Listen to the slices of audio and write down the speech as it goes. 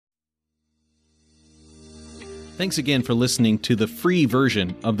Thanks again for listening to the free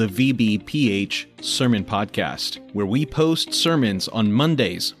version of the VBPH Sermon Podcast, where we post sermons on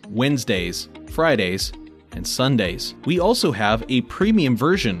Mondays, Wednesdays, Fridays, and Sundays. We also have a premium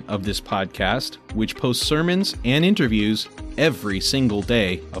version of this podcast, which posts sermons and interviews every single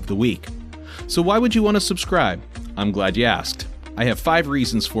day of the week. So why would you want to subscribe? I'm glad you asked. I have 5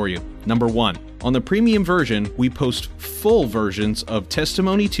 reasons for you. Number 1, on the premium version, we post full versions of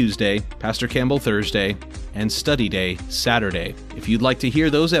Testimony Tuesday, Pastor Campbell Thursday, and Study Day Saturday. If you'd like to hear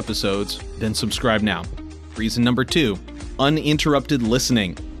those episodes, then subscribe now. Reason number 2, uninterrupted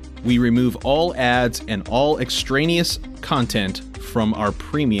listening. We remove all ads and all extraneous content from our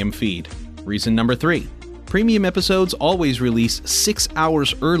premium feed. Reason number 3, premium episodes always release 6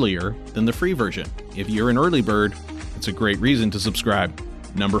 hours earlier than the free version. If you're an early bird, it's a great reason to subscribe.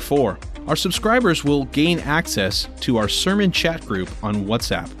 Number 4, our subscribers will gain access to our sermon chat group on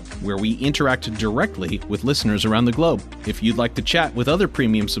WhatsApp, where we interact directly with listeners around the globe. If you'd like to chat with other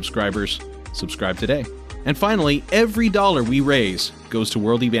premium subscribers, subscribe today. And finally, every dollar we raise goes to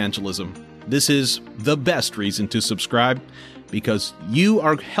world evangelism. This is the best reason to subscribe, because you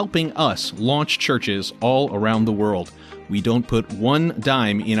are helping us launch churches all around the world. We don't put one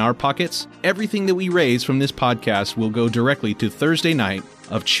dime in our pockets. Everything that we raise from this podcast will go directly to Thursday night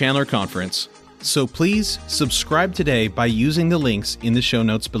of Chandler Conference. So please subscribe today by using the links in the show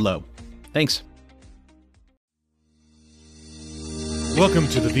notes below. Thanks. Welcome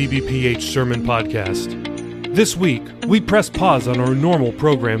to the VBPH Sermon Podcast. This week, we press pause on our normal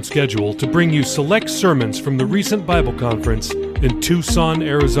program schedule to bring you select sermons from the recent Bible conference in Tucson,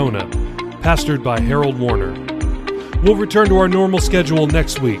 Arizona, pastored by Harold Warner. We'll return to our normal schedule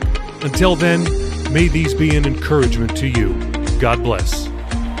next week. Until then, may these be an encouragement to you. God bless.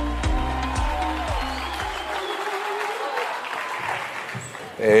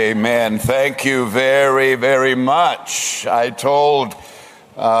 Amen. Thank you very, very much. I told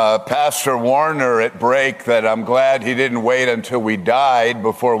Pastor Warner at break that I'm glad he didn't wait until we died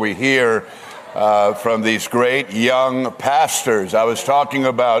before we hear from these great young pastors. I was talking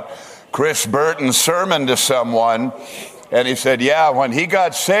about Chris Burton's sermon to someone, and he said, yeah, when he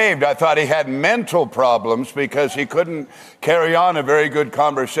got saved, I thought he had mental problems because he couldn't carry on a very good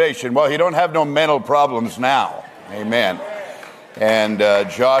conversation. Well, he don't have no mental problems now. Amen. And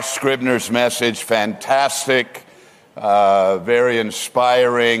Josh Scribner's message, fantastic, very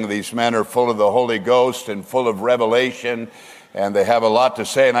inspiring. These men are full of the Holy Ghost and full of revelation, and they have a lot to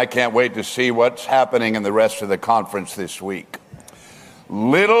say, and I can't wait to see what's happening in the rest of the conference this week.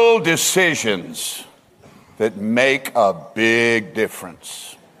 Little decisions that make a big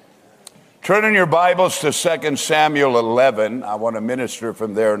difference. Turn in your Bibles to 2 Samuel 11. I want to minister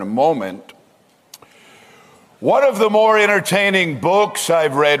from there in a moment. One of the more entertaining books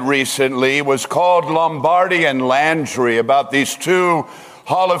I've read recently was called Lombardi and Landry, about these 2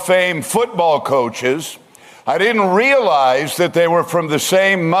 Hall of Fame football coaches. I didn't realize that they were from the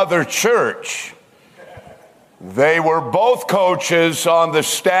same mother church. They were both coaches on the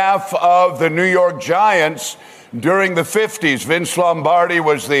staff of the New York Giants during the 50s. Vince Lombardi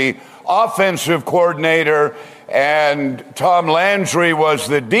was the offensive coordinator, and Tom Landry was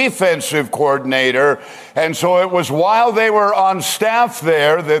the defensive coordinator. And so it was while they were on staff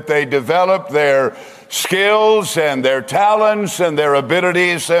there that they developed their skills and their talents and their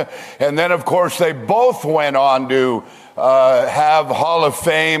abilities. And then, of course, they both went on to have Hall of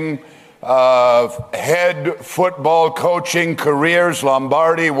Fame head football coaching careers.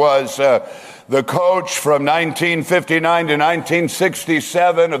 Lombardi was the coach from 1959 to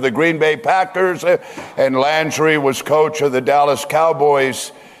 1967 of the Green Bay Packers, and Landry was coach of the Dallas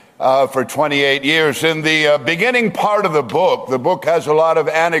Cowboys for 28 years. In the beginning part of the book has a lot of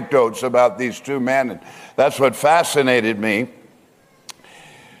anecdotes about these 2 men, and that's what fascinated me.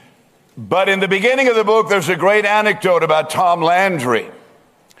 But in the beginning of the book, there's a great anecdote about Tom Landry.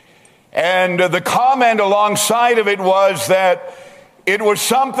 And the comment alongside of it was that it was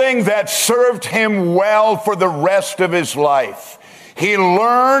something that served him well for the rest of his life. He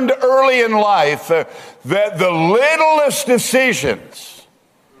learned early in life that the littlest decisions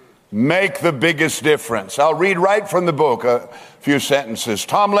make the biggest difference. I'll read right from the book a few sentences.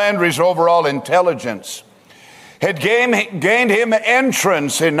 Tom Landry's overall intelligence had gained him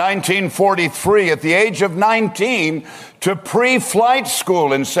entrance in 1943 at the age of 19 to pre-flight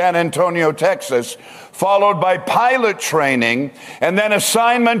school in San Antonio, Texas, followed by pilot training and then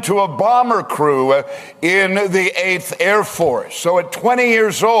assignment to a bomber crew in the 8th Air Force. So at 20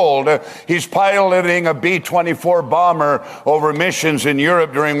 years old, he's piloting a B-24 bomber over missions in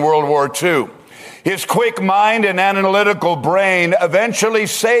Europe during World War II. His quick mind and analytical brain eventually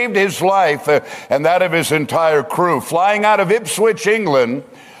saved his life and that of his entire crew. Flying out of Ipswich, England,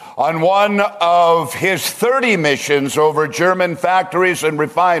 on one of his 30 missions over German factories and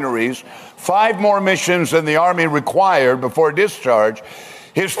refineries, 5 more missions than the Army required before discharge,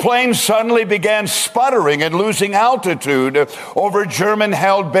 his plane suddenly began sputtering and losing altitude over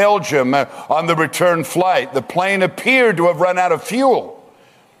German-held Belgium on the return flight. The plane appeared to have run out of fuel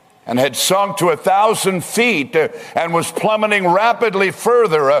and had sunk to 1,000 feet and was plummeting rapidly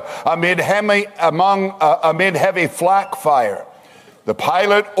further amid heavy flak fire. The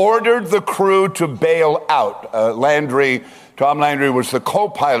pilot ordered the crew to bail out. Tom Landry was the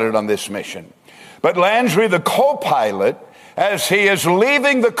co-pilot on this mission. But Landry, the co-pilot, as he is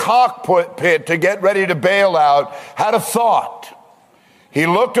leaving the cockpit to get ready to bail out, had a thought. He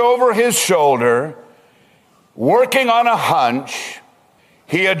looked over his shoulder, working on a hunch.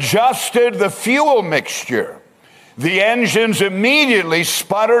 He adjusted the fuel mixture. The engines immediately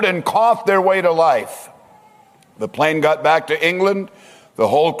sputtered and coughed their way to life. The plane got back to England. The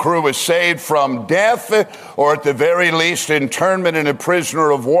whole crew was saved from death, or at the very least, internment in a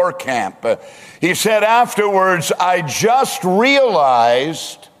prisoner of war camp. He said afterwards, I just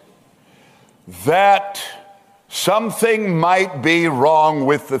realized that something might be wrong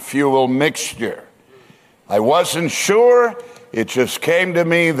with the fuel mixture. I wasn't sure. It just came to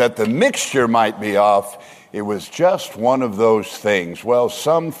me that the mixture might be off. It was just one of those things. Well,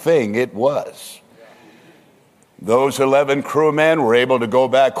 something it was. Those 11 crewmen were able to go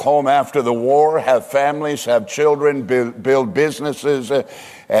back home after the war, have families, have children, build businesses,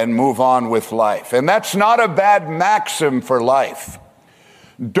 and move on with life. And that's not a bad maxim for life.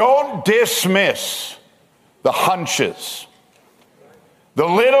 Don't dismiss the hunches, the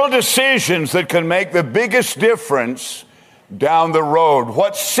little decisions that can make the biggest difference down the road.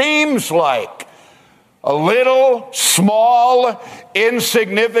 What seems like a little, small,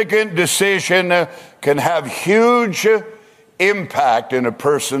 insignificant decision can have huge impact in a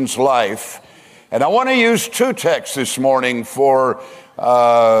person's life. And I want to use 2 texts this morning for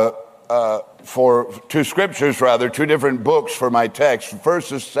 2 scriptures, 2 different books for my text.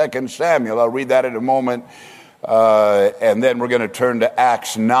 First is 2 Samuel. I'll read that in a moment. And then we're going to turn to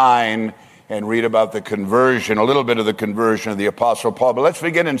Acts 9 and read about the conversion, a little bit of the conversion of the Apostle Paul. But let's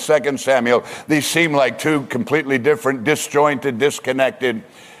begin in 2 Samuel. These seem like 2 completely different, disjointed, disconnected.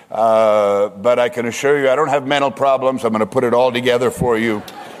 But I can assure you I don't have mental problems. I'm going to put it all together for you.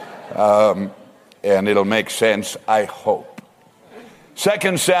 And it'll make sense, I hope.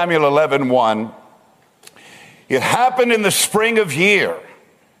 2 Samuel 11:1. It happened in the spring of year,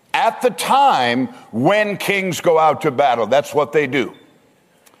 at the time when kings go out to battle. That's what they do.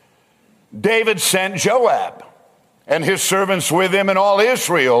 David sent Joab and his servants with him and all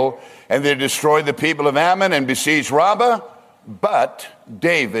Israel, and they destroyed the people of Ammon and besieged Rabbah, but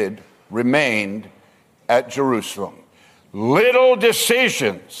David remained at Jerusalem. Little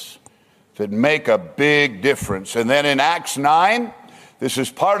decisions that make a big difference. And then in Acts 9, this is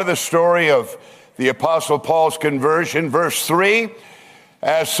part of the story of the Apostle Paul's conversion. Verse 3,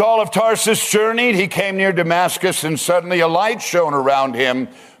 as Saul of Tarsus journeyed, he came near Damascus, and suddenly a light shone around him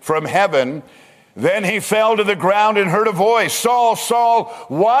from heaven. Then he fell to the ground and heard a voice, Saul, Saul,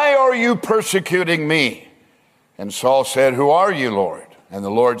 why are you persecuting me? And Saul said, who are you, Lord? And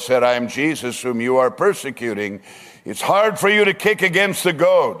the Lord said, I am Jesus, whom you are persecuting. It's hard for you to kick against the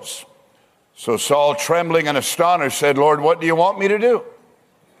goads. So Saul, trembling and astonished, said, Lord, what do you want me to do?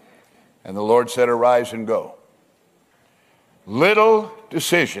 And the Lord said, arise and go. Little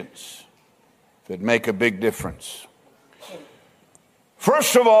decisions that make a big difference.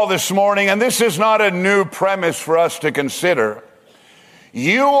 First of all this morning, and this is not a new premise for us to consider,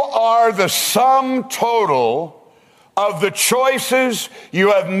 you are the sum total of the choices you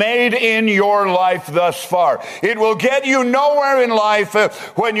have made in your life thus far. It will get you nowhere in life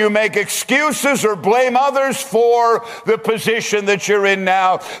when you make excuses or blame others for the position that you're in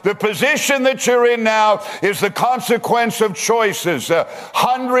now. The position that you're in now is the consequence of choices.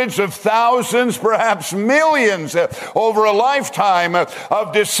 Hundreds of thousands, perhaps millions over a lifetime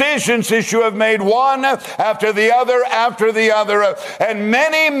of decisions that you have made one after the other after the other. And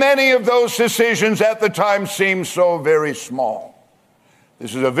many of those decisions at the time seem so very small.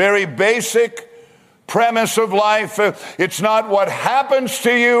 This is a very basic premise of life. It's not what happens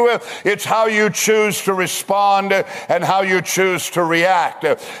to you, it's how you choose to respond and how you choose to react.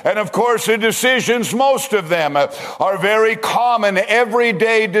 And of course, the decisions, most of them are very common,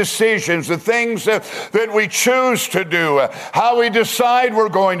 everyday decisions, the things that we choose to do, how we decide we're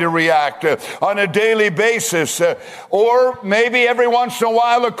going to react on a daily basis. Or maybe every once in a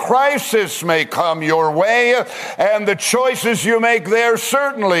while a crisis may come your way, and the choices you make there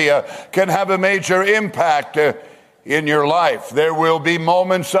certainly can have a major impact in your life. There will be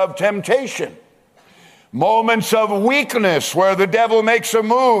moments of temptation, moments of weakness where the devil makes a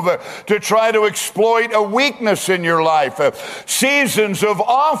move to try to exploit a weakness in your life. Seasons of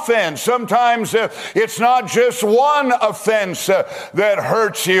offense. Sometimes it's not just one offense that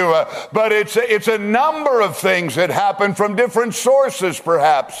hurts you, but it's a number of things that happen from different sources,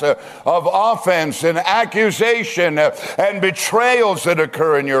 perhaps, of offense and accusation and betrayals that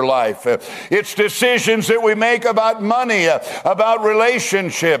occur in your life. It's decisions that we make about money, about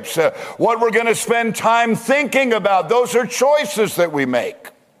relationships, what we're going to spend time thinking about. Those are choices that we make.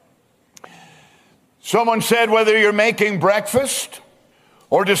 Someone said whether you're making breakfast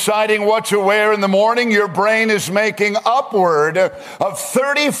or deciding what to wear in the morning, your brain is making upward of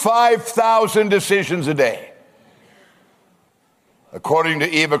 35,000 decisions a day. According to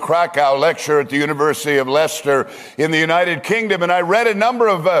Eva Krakow, lecturer at the University of Leicester in the United Kingdom, and I read a number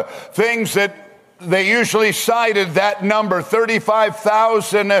of things that they usually cited that number,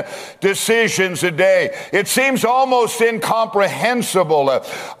 35,000 decisions a day. It seems almost incomprehensible.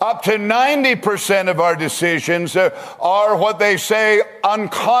 Up to 90% of our decisions are what they say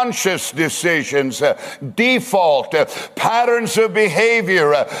unconscious decisions, default, patterns of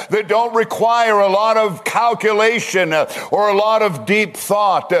behavior that don't require a lot of calculation or a lot of deep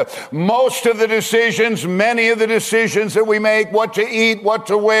thought. Most of the decisions, many of the decisions that we make, what to eat, what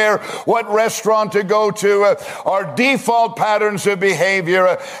to wear, what restaurant to go to, are default patterns of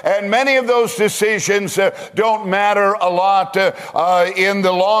behavior, and many of those decisions don't matter a lot in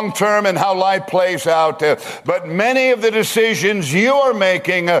the long term and how life plays out. But many of the decisions you are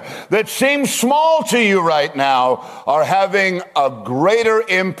making that seem small to you right now are having a greater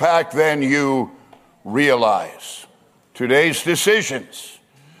impact than you realize. Today's decisions,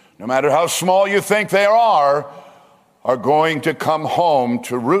 no matter how small you think they are going to come home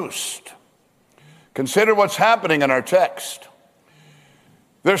to roost. Consider what's happening in our text.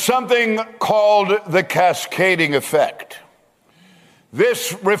 There's something called the cascading effect.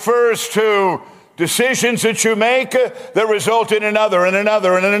 This refers to decisions that you make that result in another and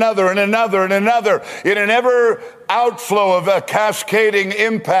another and another and another and another, in an ever outflow of a cascading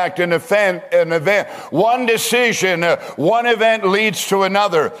impact and an event. One decision, one event leads to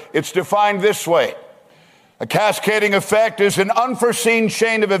another. It's defined this way. A cascading effect is an unforeseen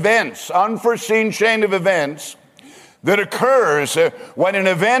chain of events that occurs when an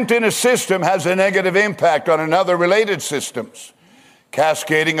event in a system has a negative impact on another related systems.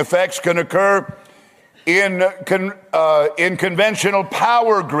 Cascading effects can occur in conventional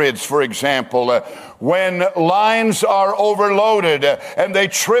power grids, for example, when lines are overloaded and they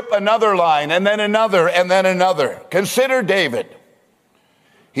trip another line and then another and then another. Consider David.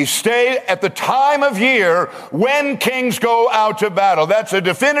 He stayed at the time of year when kings go out to battle. That's a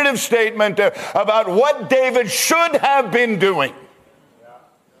definitive statement about what David should have been doing.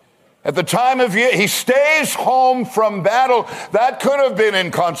 At the time of year, he stays home from battle. That could have been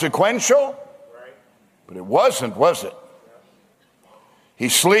inconsequential, but it wasn't, was it? He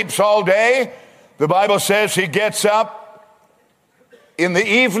sleeps all day. The Bible says he gets up in the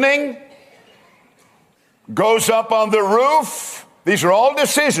evening, goes up on the roof. These are all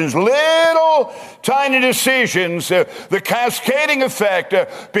decisions, little tiny decisions, the cascading effect,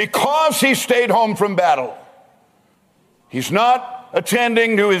 because he stayed home from battle. He's not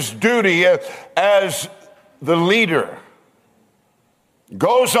attending to his duty as the leader.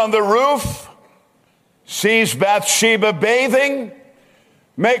 Goes on the roof, sees Bathsheba bathing,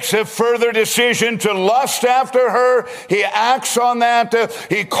 makes a further decision to lust after her. He acts on that.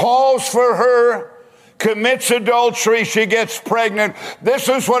 He calls for her. Commits adultery, she gets pregnant. This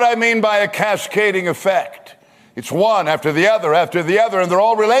is what I mean by a cascading effect. It's one after the other, and they're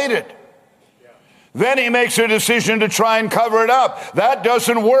all related. Yeah. Then he makes a decision to try and cover it up. That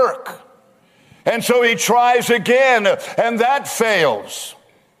doesn't work. And so he tries again, and that fails.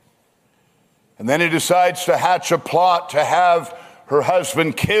 And then he decides to hatch a plot to have her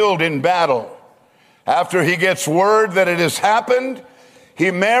husband killed in battle. After he gets word that it has happened, he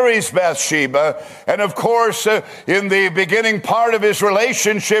marries Bathsheba. And of course, in the beginning part of his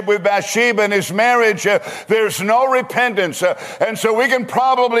relationship with Bathsheba and his marriage, there's no repentance. And so we can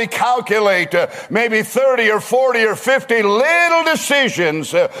probably calculate maybe 30 or 40 or 50 little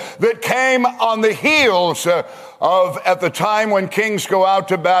decisions that came on the heels of, at the time when kings go out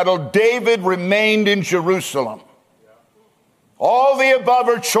to battle, David remained in Jerusalem. All the above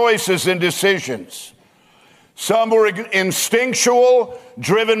are choices and decisions. Some were instinctual,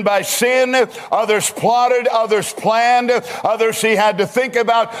 driven by sin. Others plotted, others planned, others he had to think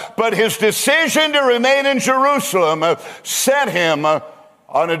about. But his decision to remain in Jerusalem set him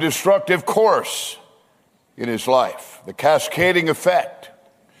on a destructive course in his life. The cascading effect.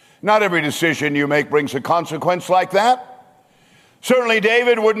 Not every decision you make brings a consequence like that. Certainly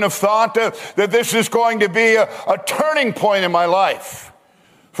David wouldn't have thought that this is going to be a turning point in my life.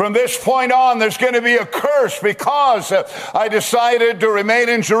 From this point on, there's going to be a curse because I decided to remain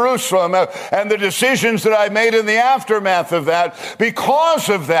in Jerusalem and the decisions that I made in the aftermath of that. Because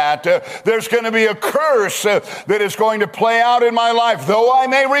of that, there's going to be a curse that is going to play out in my life. Though I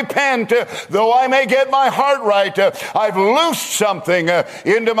may repent, though I may get my heart right, I've loosed something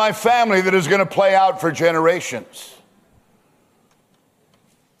into my family that is going to play out for generations.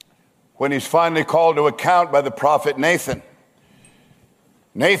 When he's finally called to account by the prophet Nathan,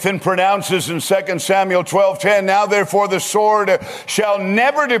 Nathan pronounces in 2 Samuel 12:10, "Now therefore the sword shall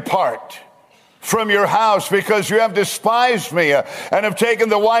never depart from your house, because you have despised me and have taken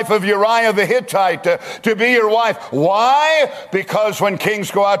the wife of Uriah the Hittite to be your wife." Why? Because when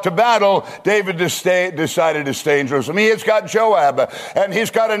kings go out to battle, David decided to stay in Jerusalem. He has got Joab, and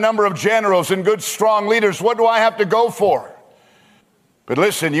he's got a number of generals and good, strong leaders. What do I have to go for? But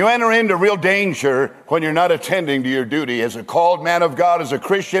listen, you enter into real danger when you're not attending to your duty as a called man of God, as a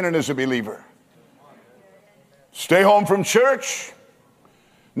Christian, and as a believer. Stay home from church,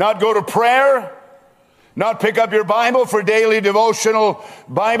 not go to prayer, not pick up your Bible for daily devotional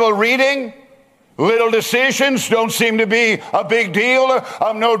Bible reading. Little decisions don't seem to be a big deal.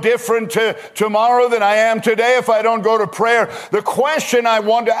 I'm no different tomorrow than I am today if I don't go to prayer. The question I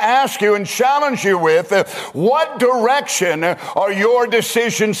want to ask you and challenge you with, what direction are your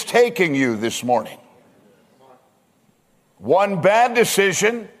decisions taking you this morning? One bad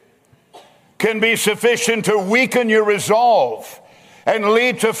decision can be sufficient to weaken your resolve and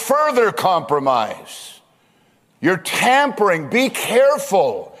lead to further compromise. You're tampering. Be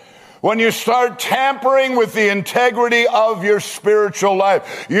careful when you start tampering with the integrity of your spiritual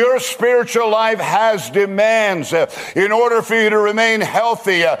life. Your spiritual life has demands. In order for you to remain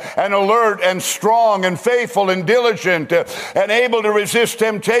healthy and alert and strong and faithful and diligent and able to resist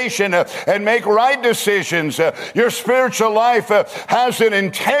temptation and make right decisions, your spiritual life has an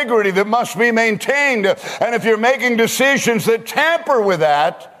integrity that must be maintained. And if you're making decisions that tamper with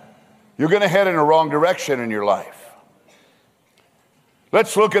that, you're going to head in a wrong direction in your life.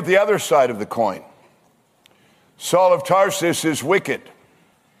 Let's look at the other side of the coin. Saul of Tarsus is wicked.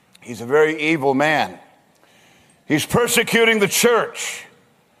 He's a very evil man. He's persecuting the church.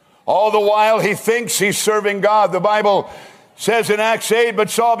 All the while he thinks he's serving God. The Bible says in Acts 8,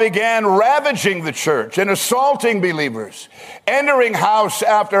 "But Saul began ravaging the church and assaulting believers, entering house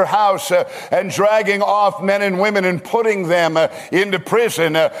after house and dragging off men and women and putting them into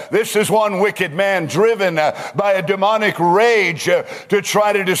prison." This is one wicked man driven by a demonic rage to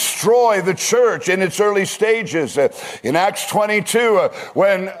try to destroy the church in its early stages. In Acts 22,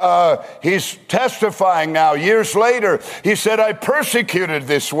 when he's testifying now, years later, he said, "I persecuted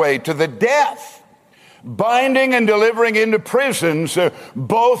this way to the death, binding and delivering into prisons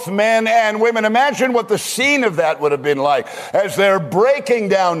both men and women." Imagine what the scene of that would have been like as they're breaking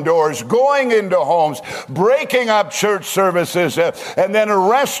down doors, going into homes, breaking up church services, and then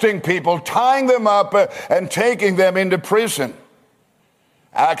arresting people, tying them up and taking them into prison.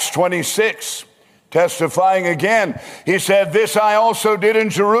 Acts 26. Testifying again, he said, "This I also did in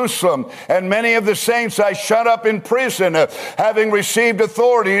Jerusalem, and many of the saints I shut up in prison, having received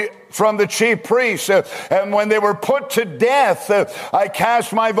authority from the chief priests. And when they were put to death, I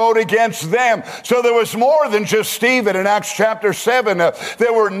cast my vote against them." So there was more than just Stephen in Acts chapter 7.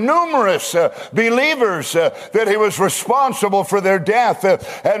 There were numerous believers that he was responsible for their death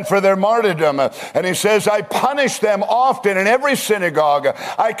and for their martyrdom. And he says, "I punished them often in every synagogue.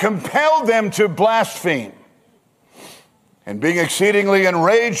 I compelled them to blaspheme. And being exceedingly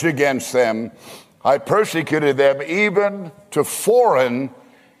enraged against them, I persecuted them even to foreign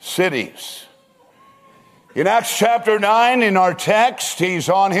cities." In Acts chapter 9, in our text, he's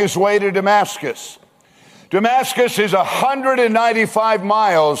on his way to Damascus. Damascus is 195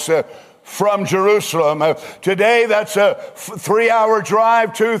 miles from Jerusalem. Today, that's a 3-hour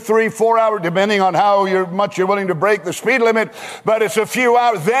drive, 2, 3, 4 hour, depending on how much you're willing to break the speed limit. But it's a few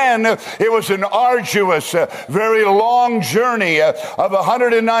hours. Then it was an arduous, very long journey of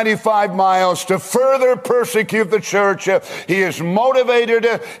 195 miles to further persecute the church. He is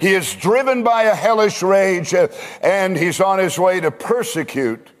motivated. He is driven by a hellish rage, and he's on his way to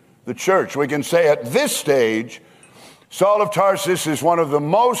persecute the church. We can say at this stage, Saul of Tarsus is one of the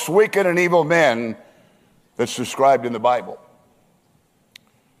most wicked and evil men that's described in the Bible.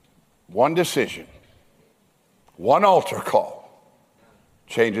 One decision, one altar call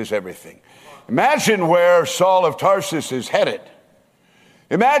changes everything. Imagine where Saul of Tarsus is headed.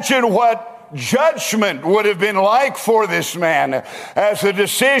 Imagine what judgment would have been like for this man as the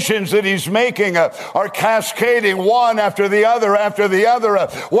decisions that he's making are cascading one after the other after the other.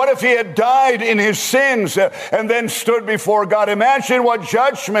 What if he had died in his sins and then stood before God? Imagine what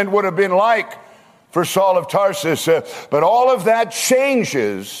judgment would have been like for Saul of Tarsus. But all of that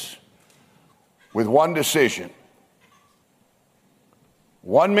changes with one decision.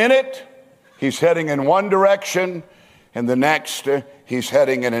 1 minute, he's heading in one direction, and the next, he's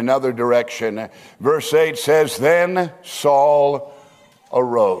heading in another direction. Verse 8 says, "Then Saul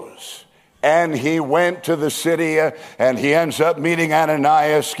arose, and he went to the city, and he ends up meeting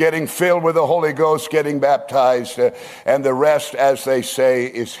Ananias, getting filled with the Holy Ghost, getting baptized, and the rest, as they say,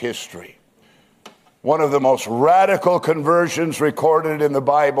 is history." One of the most radical conversions recorded in the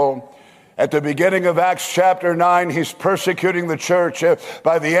Bible. At the beginning of Acts chapter 9, he's persecuting the church.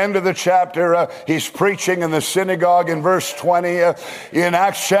 By the end of the chapter, he's preaching in the synagogue in verse 20. In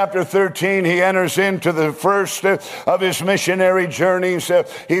Acts chapter 13, he enters into the first of his missionary journeys.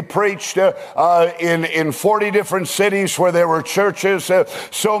 He preached in 40 different cities where there were churches.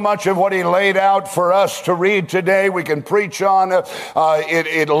 So much of what he laid out for us to read today, we can preach on.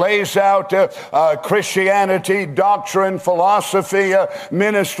 It lays out Christianity, doctrine, philosophy,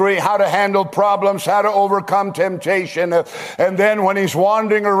 ministry, how to handle problems, how to overcome temptation. And then when he's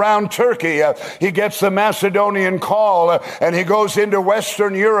wandering around Turkey, he gets the Macedonian call, and he goes into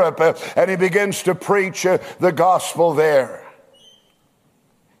Western Europe, and he begins to preach the gospel there.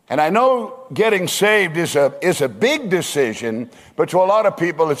 And I know getting saved is a big decision, but to a lot of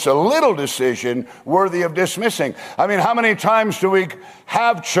people it's a little decision worthy of dismissing. I mean, how many times do we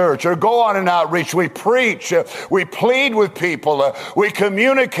have church or go on an outreach? We preach, we plead with people, we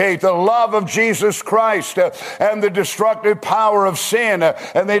communicate the love of Jesus Christ and the destructive power of sin,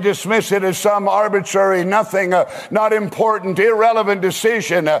 and they dismiss it as some arbitrary, nothing, not important, irrelevant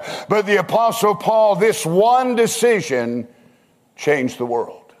decision. But the Apostle Paul, this one decision changed the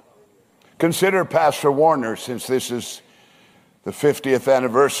world. Consider Pastor Warner, since this is the 50th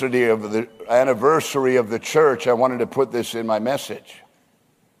anniversary of the church. I wanted to put this in my message.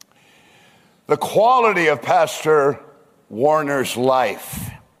 The quality of Pastor Warner's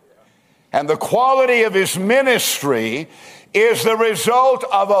life and the quality of his ministry is the result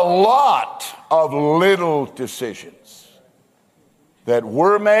of a lot of little decisions that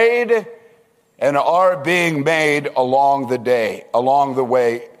were made and are being made along the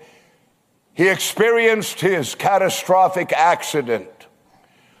way. He experienced his catastrophic accident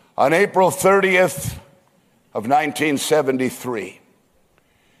on April 30th of 1973.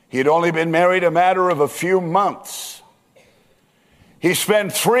 He had only been married a matter of a few months. He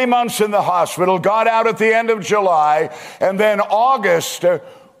spent 3 months in the hospital, got out at the end of July, and then August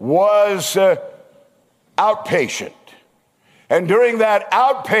was outpatient. And during that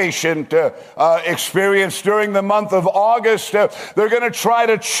outpatient experience during the month of August, they're going to try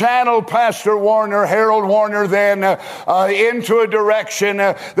to channel Pastor Warner, Harold Warner then, into a direction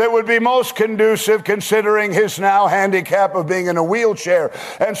that would be most conducive considering his now handicap of being in a wheelchair.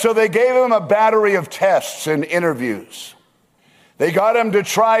 And so they gave him a battery of tests and interviews. They got him to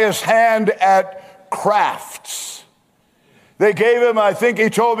try his hand at crafts. They gave him, I think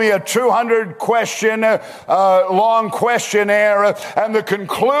he told me, a 200-question long questionnaire. And the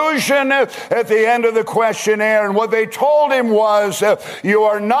conclusion at the end of the questionnaire, and what they told him was, you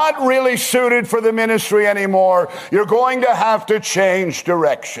are not really suited for the ministry anymore. You're going to have to change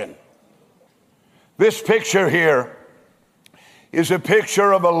direction. This picture here is a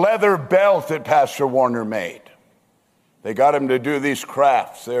picture of a leather belt that Pastor Warner made. They got him to do these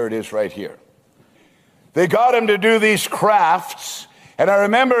crafts. There it is right here. They got him to do these crafts, And I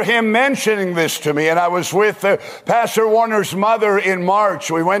remember him mentioning this to me, and I was with Pastor Warner's mother in March.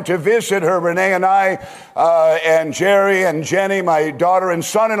 We went to visit her. Renee and I and Jerry and Jenny, my daughter and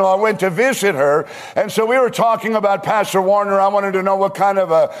son-in-law, went to visit her. And so we were talking about Pastor Warner. I wanted to know what kind of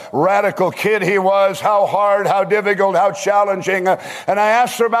a radical kid he was, how hard, how difficult, how challenging. And I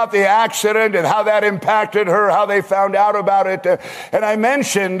asked her about the accident and how that impacted her, how they found out about it. And I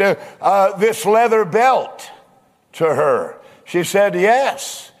mentioned this leather belt to her. She said,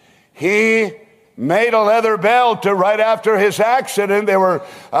 yes, he made a leather belt right after his accident. They were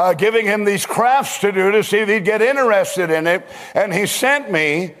giving him these crafts to do to see if he'd get interested in it. And he sent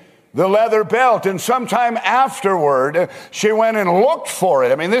me the leather belt. And sometime afterward, she went and looked for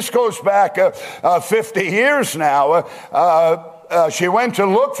it. I mean, this goes back 50 years now. She went to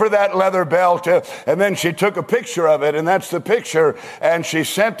look for that leather belt, and then she took a picture of it, and that's the picture, and she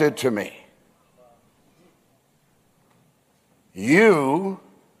sent it to me. You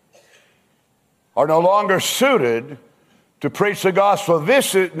are no longer suited to preach the gospel.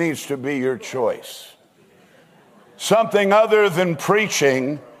 This needs to be your choice. Something other than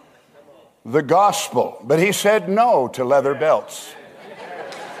preaching the gospel. But he said no to leather belts.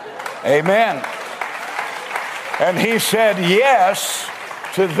 Amen. And he said yes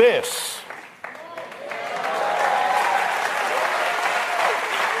to this.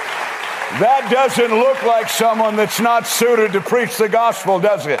 That doesn't look like someone that's not suited to preach the gospel,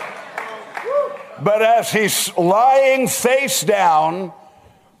 does it? But as he's lying face down,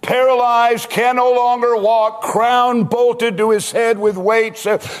 paralyzed, can no longer walk, crown bolted to his head with weights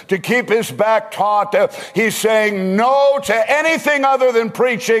to keep his back taut, he's saying no to anything other than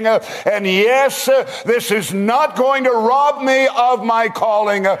preaching. And yes, this is not going to rob me of my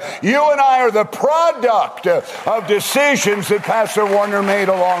calling. You and I are the product of decisions that Pastor Warner made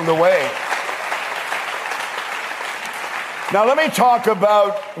along the way. Now let me talk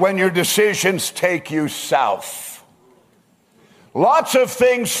about when your decisions take you south. Lots of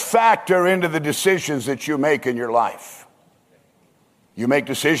things factor into the decisions that you make in your life. You make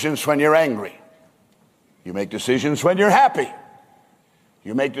decisions when you're angry. You make decisions when you're happy.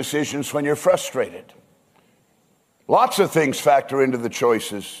 You make decisions when you're frustrated. Lots of things factor into the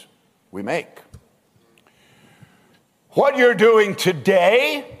choices we make. What you're doing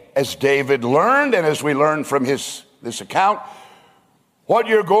today, as David learned, and as we learned from this account, what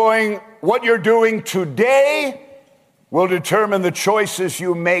you're doing today will determine the choices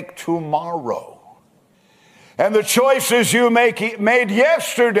you make tomorrow. And the choices you made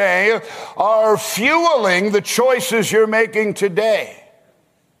yesterday are fueling the choices you're making today.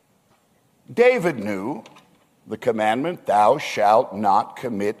 David knew the commandment, thou shalt not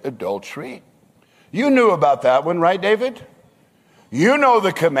commit adultery. You knew about that one, right, David? You know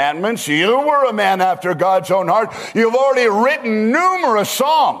the commandments. You were a man after God's own heart. You've already written numerous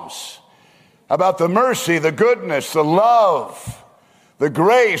psalms about the mercy, the goodness, the love, the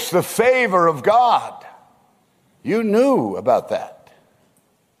grace, the favor of God. You knew about that.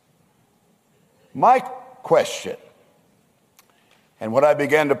 My question, and what I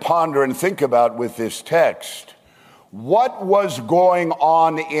began to ponder and think about with this text, what was going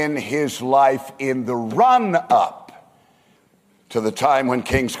on in his life in the run-up to the time when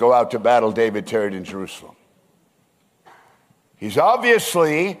kings go out to battle? David tarried in Jerusalem. He's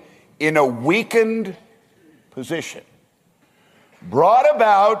obviously in a weakened position, brought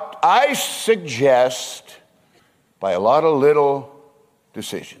about, I suggest, by a lot of little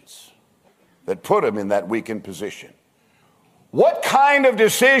decisions that put him in that weakened position. What kind of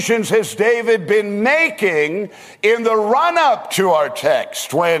decisions has David been making in the run-up to our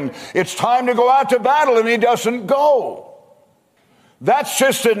text when it's time to go out to battle and he doesn't go? That's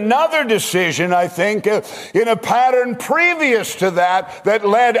just another decision, I think, in a pattern previous to that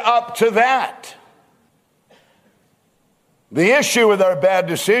led up to that. The issue with our bad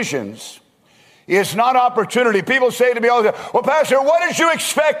decisions is not opportunity. People say to me all the time, well, Pastor, what did you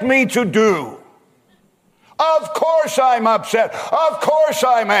expect me to do? Of course I'm upset. Of course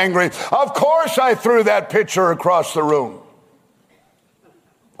I'm angry. Of course I threw that pitcher across the room.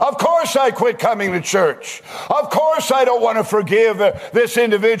 Of course I quit coming to church. Of course I don't want to forgive this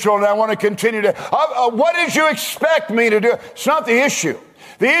individual and I want to continue to. What did you expect me to do? It's not the issue.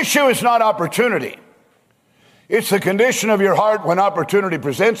 The issue is not opportunity. It's the condition of your heart when opportunity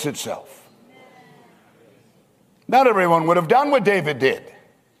presents itself. Not everyone would have done what David did.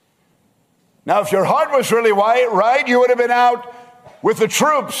 Now, if your heart was really right, you would have been out with the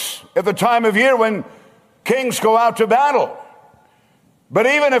troops at the time of year when kings go out to battle. But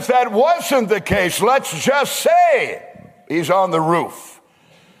even if that wasn't the case, let's just say he's on the roof.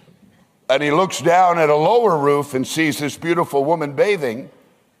 and he looks down at a lower roof and sees this beautiful woman bathing,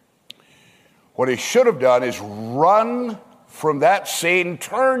 what he should have done is run from that scene,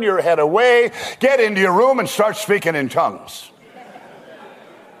 turn your head away, get into your room and start speaking in tongues.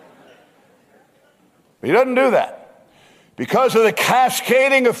 But he doesn't do that because of the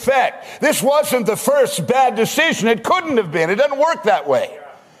cascading effect. This wasn't the first bad decision. It couldn't have been. It doesn't work that way.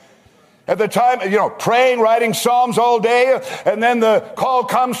 At the time, praying, writing psalms all day, and then the call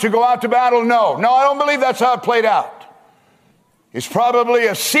comes to go out to battle. No, I don't believe that's how it played out. It's probably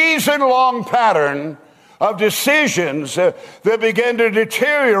a season-long pattern of decisions that began to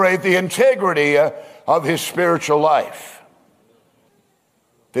deteriorate the integrity of his spiritual life.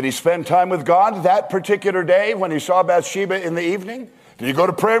 Did he spend time with God that particular day when he saw Bathsheba in the evening? Did he go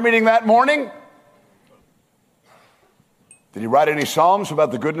to prayer meeting that morning? Did he write any psalms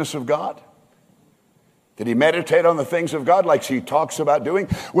about the goodness of God? Did he meditate on the things of God like he talks about doing?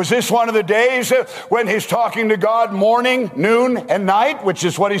 Was this one of the days when he's talking to God morning, noon, and night, which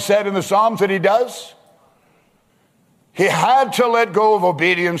is what he said in the Psalms that he does? He had to let go of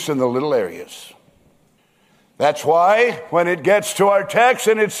obedience in the little areas. That's why when it gets to our text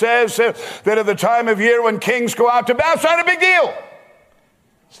and it says that at the time of year when kings go out to battle, it's not a big deal.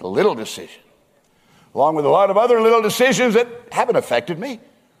 It's a little decision, along with a lot of other little decisions that haven't affected me.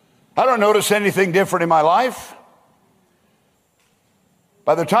 I don't notice anything different in my life.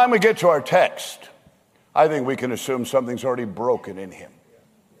 By the time we get to our text, I think we can assume something's already broken in him.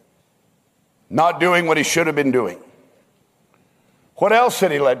 Not doing what he should have been doing. What else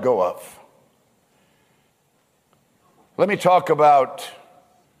did he let go of? Let me talk about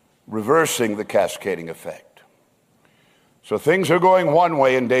reversing the cascading effect. So things are going one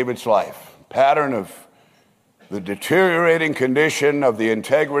way in David's life. Pattern of the deteriorating condition of the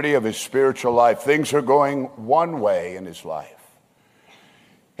integrity of his spiritual life. Things are going one way in his life.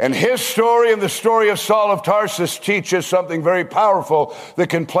 And his story and the story of Saul of Tarsus teach us something very powerful that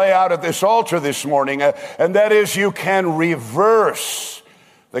can play out at this altar this morning, and that is you can reverse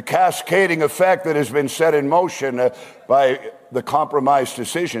the cascading effect that has been set in motion by the compromised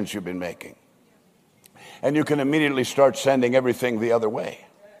decisions you've been making. And you can immediately start sending everything the other way.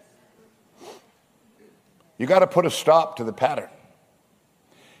 You got to put a stop to the pattern.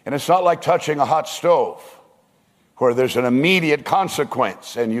 And it's not like touching a hot stove where there's an immediate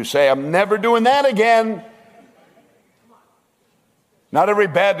consequence and you say, I'm never doing that again. Not every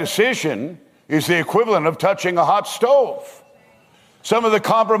bad decision is the equivalent of touching a hot stove. Some of the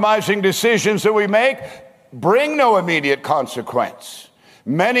compromising decisions that we make bring no immediate consequence.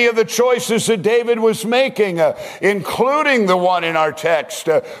 Many of the choices that David was making, including the one in our text,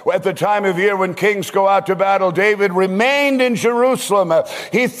 at the time of year when kings go out to battle, David remained in Jerusalem.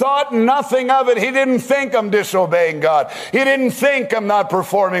 He thought nothing of it. He didn't think I'm disobeying God. He didn't think I'm not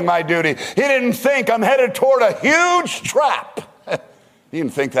performing my duty. He didn't think I'm headed toward a huge trap. He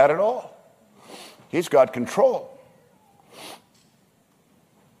didn't think that at all. He's got control.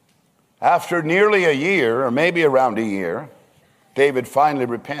 After nearly a year, or maybe around a year, David finally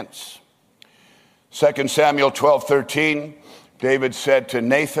repents. 2 Samuel 12:13, David said to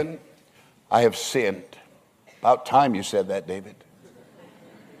Nathan, I have sinned. About time you said that, David.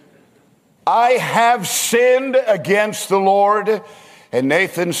 I have sinned against the Lord. And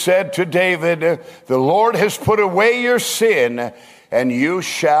Nathan said to David, the Lord has put away your sin, and you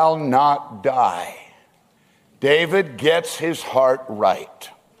shall not die. David gets his heart right.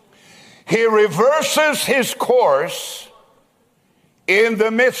 He reverses his course in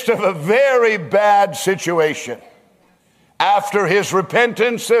the midst of a very bad situation. After his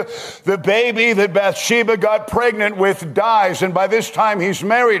repentance, the baby that Bathsheba got pregnant with dies, and by this time he's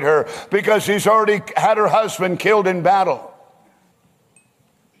married her because he's already had her husband killed in battle.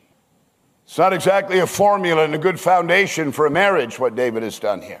 It's not exactly a formula and a good foundation for a marriage, what David has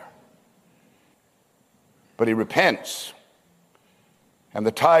done here. But he repents. And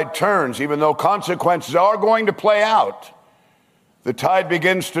the tide turns, even though consequences are going to play out. The tide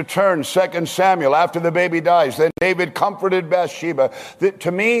begins to turn. 2 Samuel, after the baby dies, then David comforted Bathsheba.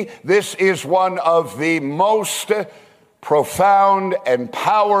 To me, this is one of the most profound and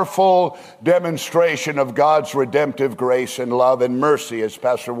powerful demonstration of God's redemptive grace and love and mercy, as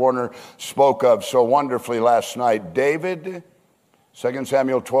Pastor Warner spoke of so wonderfully last night. David, 2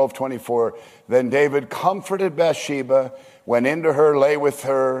 Samuel 12:24, then David comforted Bathsheba, went into her, lay with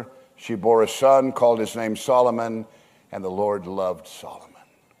her. She bore a son, called his name Solomon, and the Lord loved Solomon.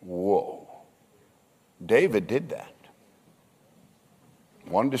 Whoa. David did that.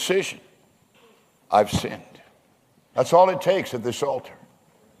 One decision. I've sinned. That's all it takes at this altar.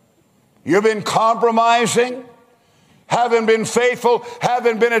 You've been compromising, haven't been faithful,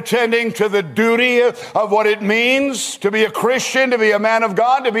 haven't been attending to the duty of what it means to be a Christian, to be a man of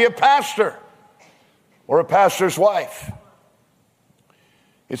God, to be a pastor or a pastor's wife.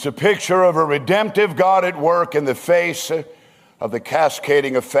 It's a picture of a redemptive God at work in the face of the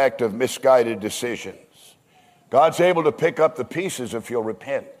cascading effect of misguided decisions. God's able to pick up the pieces if you'll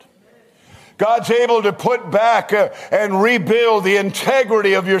repent. God's able to put back and rebuild the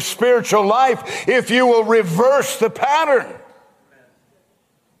integrity of your spiritual life if you will reverse the pattern.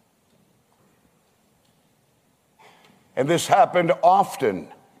 And this happened often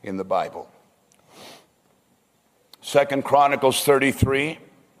in the Bible. 2 Chronicles 33,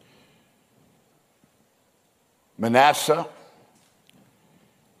 Manasseh,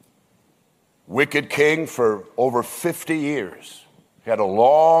 wicked king for over 50 years. He had a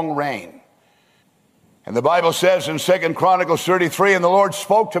long reign. And the Bible says in 2 Chronicles 33, and the Lord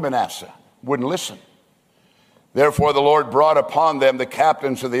spoke to Manasseh, wouldn't listen. Therefore the Lord brought upon them the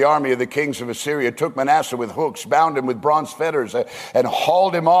captains of the army of the kings of Assyria, took Manasseh with hooks, bound him with bronze fetters, and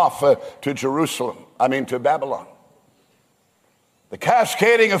hauled him off to Babylon. The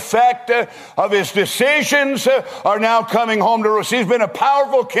cascading effect of his decisions are now coming home to roost. He's been a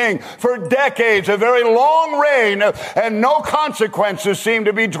powerful king for decades, a very long reign, and no consequences seem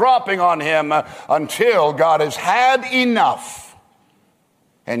to be dropping on him until God has had enough.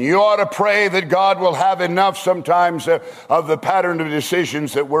 And you ought to pray that God will have enough sometimes of the pattern of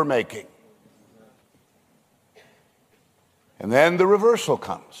decisions that we're making. And then the reversal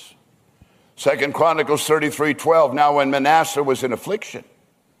comes. 2 Chronicles 33:12, now when Manasseh was in affliction,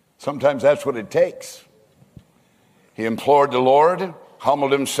 sometimes that's what it takes. He implored the Lord,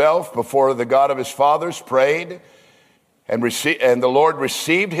 humbled himself before the God of his fathers, prayed, and the Lord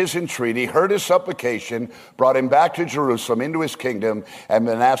received his entreaty, heard his supplication, brought him back to Jerusalem into his kingdom, and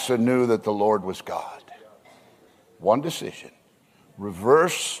Manasseh knew that the Lord was God. One decision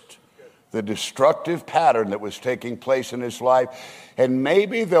reversed the destructive pattern that was taking place in his life. And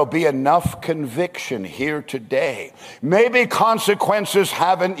maybe there'll be enough conviction here today. Maybe consequences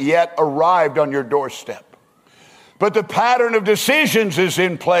haven't yet arrived on your doorstep. But the pattern of decisions is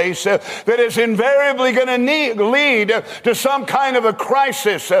in place that is invariably going to lead to some kind of a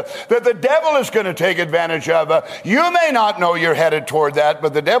crisis that the devil is going to take advantage of. You may not know you're headed toward that,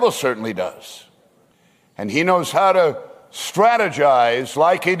 but the devil certainly does. And he knows how to strategize,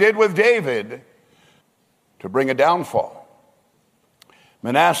 like he did with David, to bring a downfall.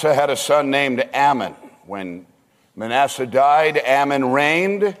 Manasseh had a son named Ammon. When Manasseh died, Ammon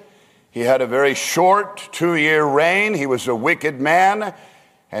reigned. He had a very short 2-year reign. He was a wicked man,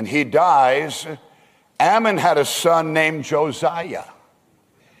 and he dies. Ammon had a son named Josiah.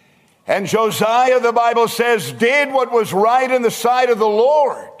 And Josiah, the Bible says, did what was right in the sight of the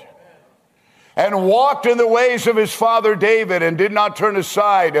Lord, and walked in the ways of his father David, and did not turn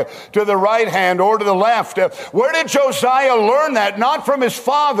aside to the right hand or to the left. Where did Josiah learn that? Not from his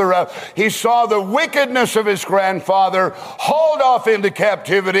father. He saw the wickedness of his grandfather, hauled off into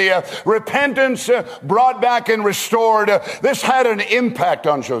captivity, repentance brought back and restored. This had an impact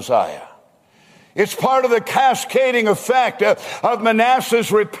on Josiah. It's part of the cascading effect of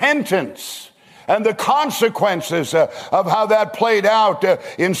Manasseh's repentance and the consequences of how that played out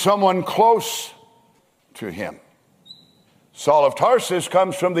in someone close to him. Saul of Tarsus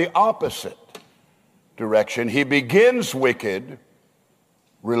comes from the opposite direction. He begins wicked,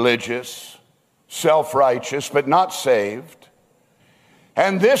 religious, self-righteous, but not saved.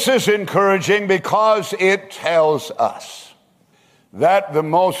 And this is encouraging because it tells us that the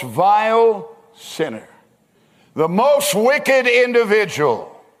most vile sinner, the most wicked individual,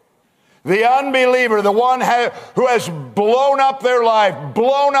 the unbeliever, the one who has blown up their life,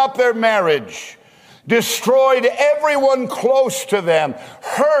 blown up their marriage, destroyed everyone close to them,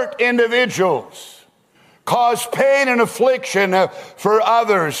 hurt individuals, caused pain and affliction for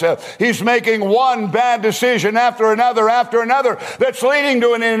others. He's making one bad decision after another that's leading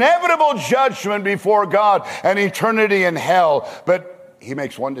to an inevitable judgment before God and eternity in hell. But he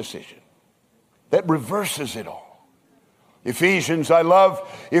makes one decision that reverses it all. I love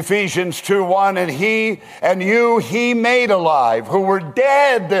Ephesians 2:1, and he made alive, who were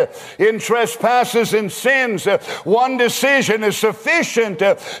dead in trespasses and sins. One decision is sufficient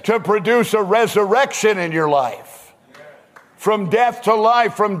to produce a resurrection in your life. From death to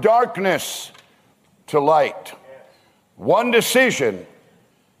life, from darkness to light. One decision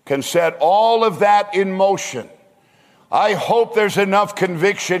can set all of that in motion. I hope there's enough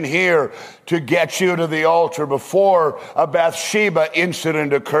conviction here to get you to the altar before a Bathsheba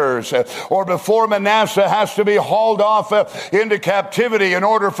incident occurs, or before Manasseh has to be hauled off into captivity in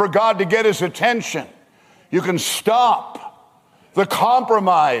order for God to get his attention. You can stop the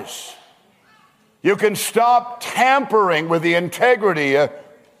compromise. You can stop tampering with the integrity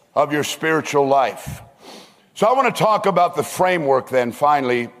of your spiritual life. So I want to talk about the framework then,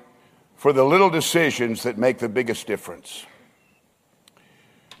 finally, for the little decisions that make the biggest difference.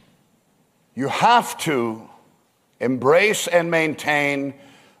 You have to embrace and maintain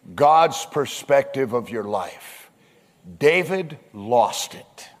God's perspective of your life. David lost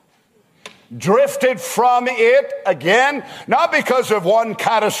it. Drifted from it again, not because of one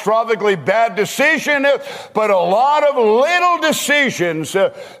catastrophically bad decision, but a lot of little decisions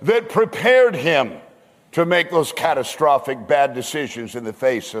that prepared him to make those catastrophic bad decisions in the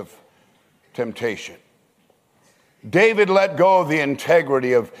face of temptation. David let go of the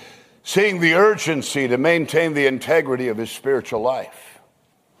integrity of seeing the urgency to maintain the integrity of his spiritual life.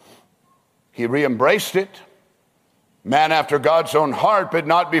 He re-embraced it. Man after God's own heart, but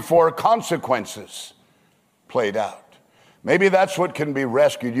not before consequences played out. Maybe that's what can be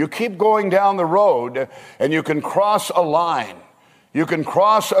rescued. You keep going down the road and you can cross a line. You can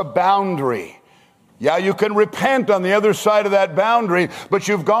cross a boundary. Yeah, you can repent on the other side of that boundary, but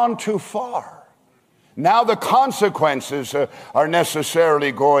you've gone too far. Now the consequences are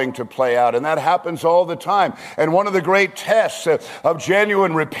necessarily going to play out, and that happens all the time. And one of the great tests of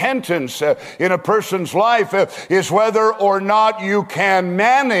genuine repentance in a person's life is whether or not you can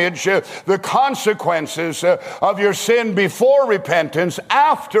manage the consequences of your sin before repentance,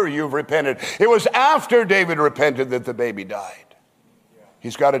 after you've repented. It was after David repented that the baby died.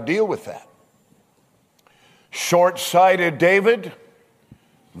 He's got to deal with that. Short-sighted David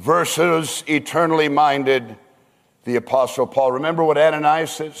versus eternally minded, the Apostle Paul. Remember what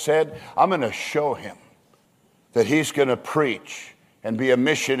Ananias said? I'm going to show him that he's going to preach and be a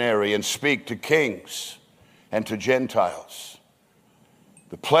missionary and speak to kings and to Gentiles.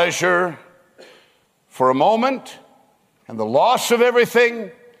 The pleasure for a moment and the loss of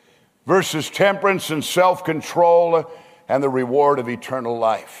everything versus temperance and self-control and the reward of eternal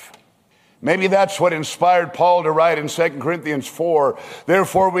life. Maybe that's what inspired Paul to write in 2 Corinthians 4,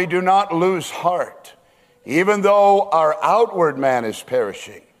 therefore we do not lose heart, even though our outward man is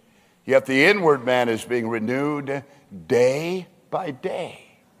perishing, yet the inward man is being renewed day by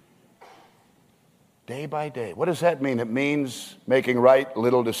day. Day by day. What does that mean? It means making right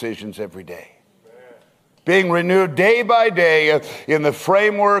little decisions every day. Being renewed day by day in the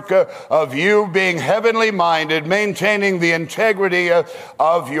framework of you being heavenly minded, maintaining the integrity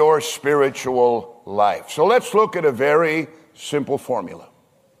of your spiritual life. So let's look at a very simple formula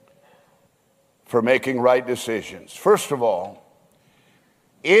for making right decisions. First of all,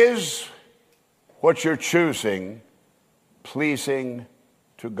 is what you're choosing pleasing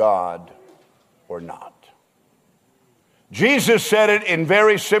to God or not? Jesus said it in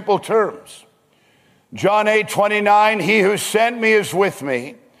very simple terms. John 8:29, he who sent me is with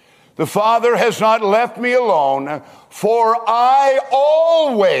me. The Father has not left me alone, for I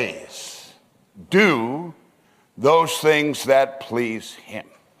always do those things that please him.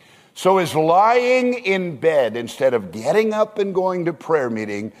 So is lying in bed instead of getting up and going to prayer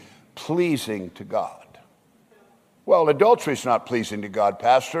meeting pleasing to God? Well, adultery is not pleasing to God,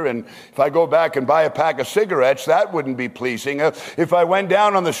 Pastor, and if I go back and buy a pack of cigarettes, that wouldn't be pleasing. If I went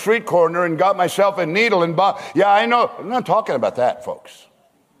down on the street corner and got myself a needle and bought, yeah, I know, I'm not talking about that, folks.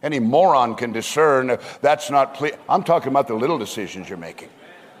 Any moron can discern that's not pleasing. I'm talking about the little decisions you're making.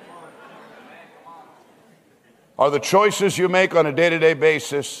 Are the choices you make on a day-to-day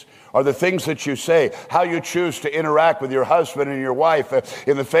basis, are the things that you say, how you choose to interact with your husband and your wife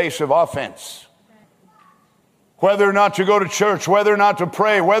in the face of offense? Whether or not to go to church, whether or not to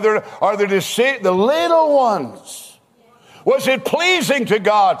pray, whether are the little ones. Was it pleasing to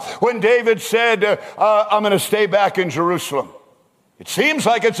God when David said, I'm going to stay back in Jerusalem? It seems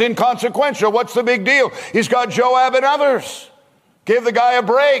like it's inconsequential. What's the big deal? He's got Joab and others. Give the guy a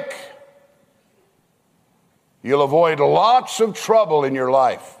break. You'll avoid lots of trouble in your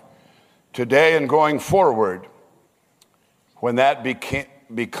life today and going forward when that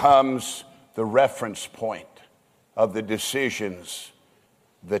becomes the reference point of the decisions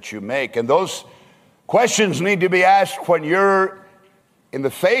that you make. And those questions need to be asked when you're in the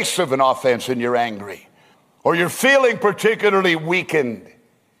face of an offense and you're angry, or you're feeling particularly weakened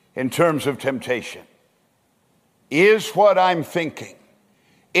in terms of temptation. Is what I'm thinking,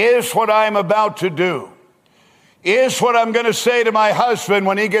 is what I'm about to do, is what I'm going to say to my husband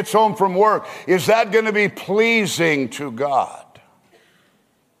when he gets home from work, is that going to be pleasing to God?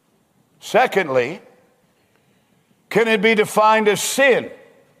 Secondly, can it be defined as sin?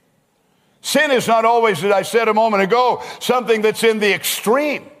 Sin is not always, as I said a moment ago, something that's in the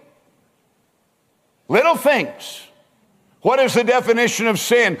extreme. Little things. What is the definition of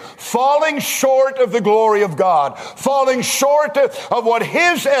sin? Falling short of the glory of God. Falling short of what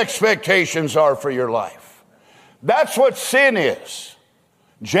His expectations are for your life. That's what sin is.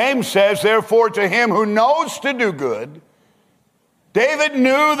 James says, therefore, to him who knows to do good. David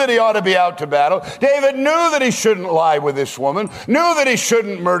knew that he ought to be out to battle. David knew that he shouldn't lie with this woman. Knew that he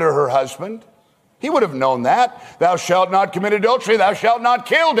shouldn't murder her husband. He would have known that. Thou shalt not commit adultery. Thou shalt not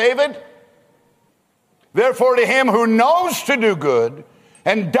kill, David. Therefore, to him who knows to do good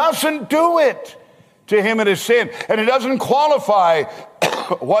and doesn't do it, to him it is sin. And it doesn't qualify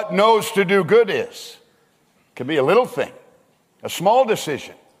what knows to do good is. It can be a little thing, a small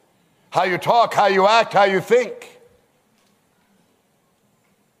decision, how you talk, how you act, how you think.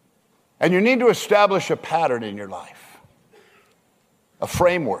 And you need to establish a pattern in your life, a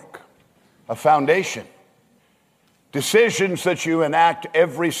framework, a foundation. Decisions that you enact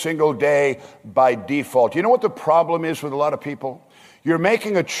every single day by default. You know what the problem is with a lot of people? You're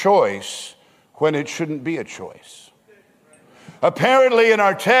making a choice when it shouldn't be a choice. Apparently in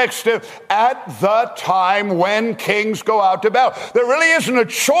our text, at the time when kings go out to battle. There really isn't a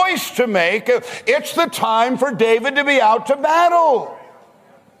choice to make. It's the time for David to be out to battle.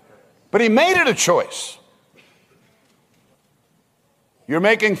 But he made it a choice. You're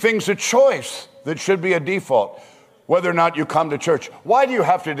making things a choice that should be a default. Whether or not you come to church. Why do you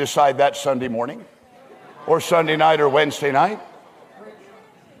have to decide that Sunday morning? Or Sunday night or Wednesday night?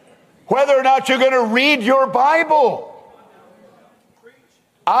 Whether or not you're going to read your Bible.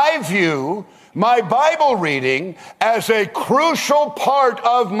 I view my Bible reading as a crucial part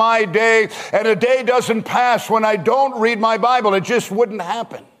of my day, and a day doesn't pass when I don't read my Bible. It just wouldn't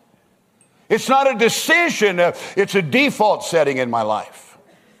happen. It's not a decision, it's a default setting in my life.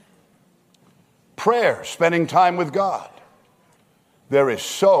 Prayer, spending time with God. There is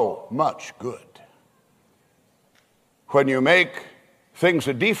so much good. When you make things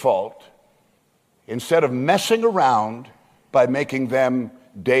a default, instead of messing around by making them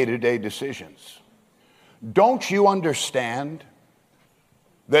day-to-day decisions. Don't you understand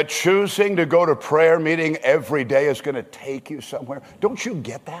that choosing to go to prayer meeting every day is going to take you somewhere? Don't you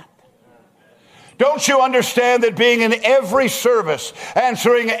get that? Don't you understand that being in every service,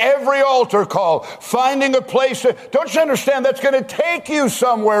 answering every altar call, finding a place, don't you understand that's going to take you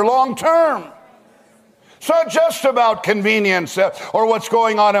somewhere long term? It's not just about convenience or what's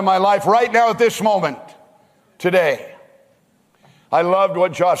going on in my life right now at this moment, today. I loved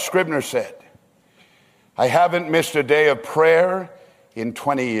what Josh Scribner said. I haven't missed a day of prayer in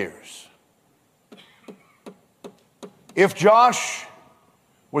 20 years. If Josh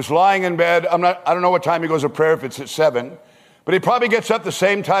was lying in bed, I don't know what time he goes to prayer, if it's at 7, but he probably gets up the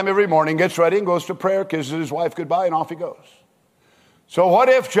same time every morning, gets ready and goes to prayer, kisses his wife goodbye, and off he goes. So what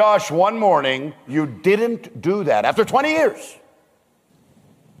if, Josh, one morning you didn't do that after 20 years?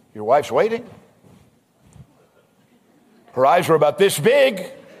 Your wife's waiting. Her eyes were about this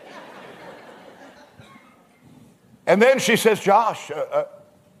big. And then she says, Josh,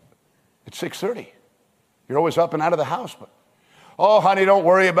 it's 6:30. You're always up and out of the house, but oh, honey, don't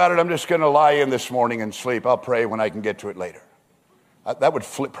worry about it. I'm just going to lie in this morning and sleep. I'll pray when I can get to it later. That would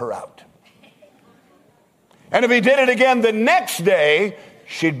flip her out. And if he did it again the next day,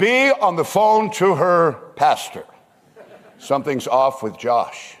 she'd be on the phone to her pastor. Something's off with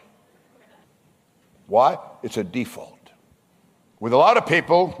Josh. Why? It's a default. With a lot of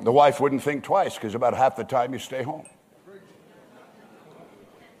people, the wife wouldn't think twice because about half the time you stay home.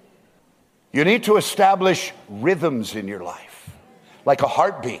 You need to establish rhythms in your life. Like a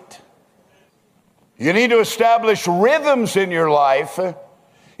heartbeat. You need to establish rhythms in your life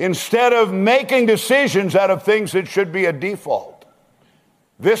instead of making decisions out of things that should be a default.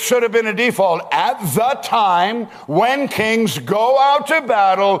 This should have been a default. At the time when kings go out to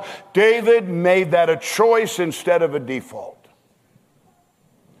battle, David made that a choice instead of a default.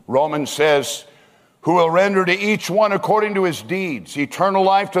 Romans says, who will render to each one according to his deeds, eternal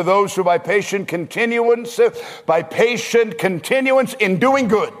life to those who by patient continuance in doing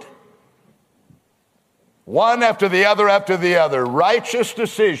good. One after the other, righteous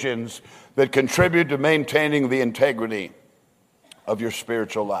decisions that contribute to maintaining the integrity of your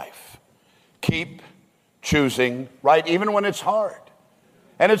spiritual life. Keep choosing right, even when it's hard.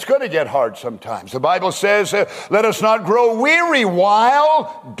 And it's going to get hard sometimes. The Bible says, let us not grow weary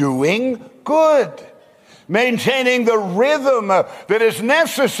while doing good. Maintaining the rhythm that is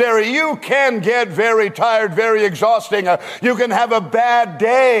necessary. You can get very tired, very exhausting. You can have a bad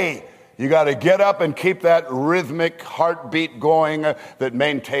day. You got to get up and keep that rhythmic heartbeat going that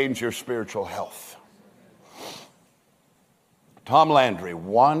maintains your spiritual health. Tom Landry,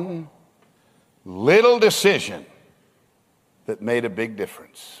 one little decision that made a big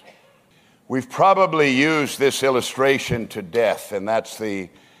difference. We've probably used this illustration to death, and that's the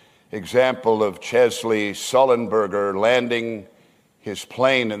example of Chesley Sullenberger landing his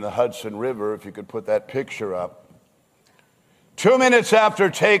plane in the Hudson River, if you could put that picture up. 2 minutes after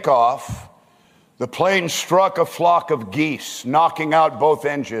takeoff, the plane struck a flock of geese, knocking out both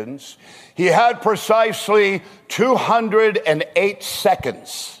engines. He had precisely 208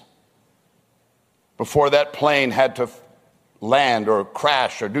 seconds before that plane had to land or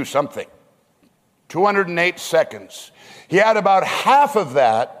crash or do something. 208 seconds. He had about half of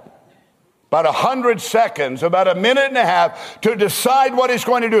that, about 100 seconds, about a minute and a half to decide what he's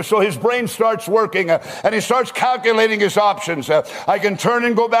going to do. So his brain starts working and he starts calculating his options. I can turn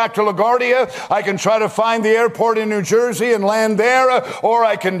and go back to LaGuardia. I can try to find the airport in New Jersey and land there, or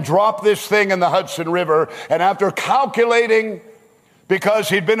I can drop this thing in the Hudson River. And after calculating, because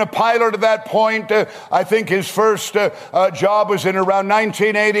he'd been a pilot at that point, I think his first job was in around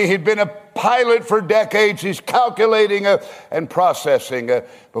 1980. He'd been a pilot for decades. He's calculating and processing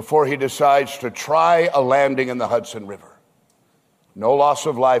before he decides to try a landing in the Hudson River. No loss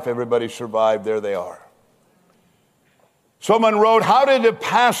of life. Everybody survived. There they are. Someone wrote, how did the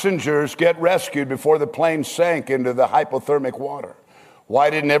passengers get rescued before the plane sank into the hypothermic water? Why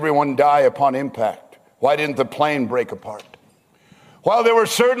didn't everyone die upon impact? Why didn't the plane break apart? While there were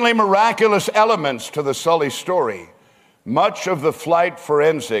certainly miraculous elements to the Sully story, much of the flight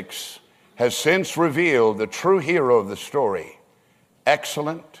forensics has since revealed the true hero of the story: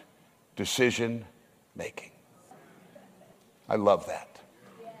 excellent decision making. I love that.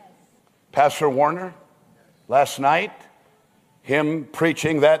 Pastor Warner, last night, him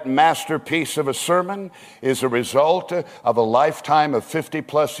preaching that masterpiece of a sermon is a result of a lifetime of 50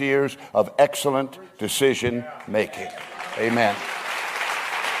 plus years of excellent decision making. Amen.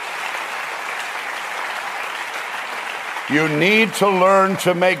 You need to learn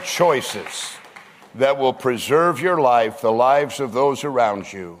to make choices that will preserve your life, the lives of those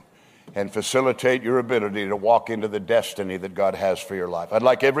around you, and facilitate your ability to walk into the destiny that God has for your life. I'd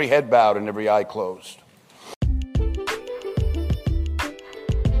like every head bowed and every eye closed.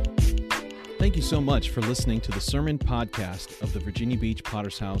 Thank you so much for listening to the sermon podcast of the Virginia Beach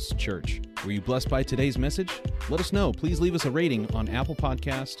Potter's House Church. Were you blessed by today's message? Let us know. Please leave us a rating on Apple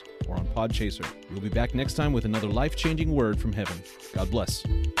Podcast or on Podchaser. We'll be back next time with another life-changing word from heaven. God bless.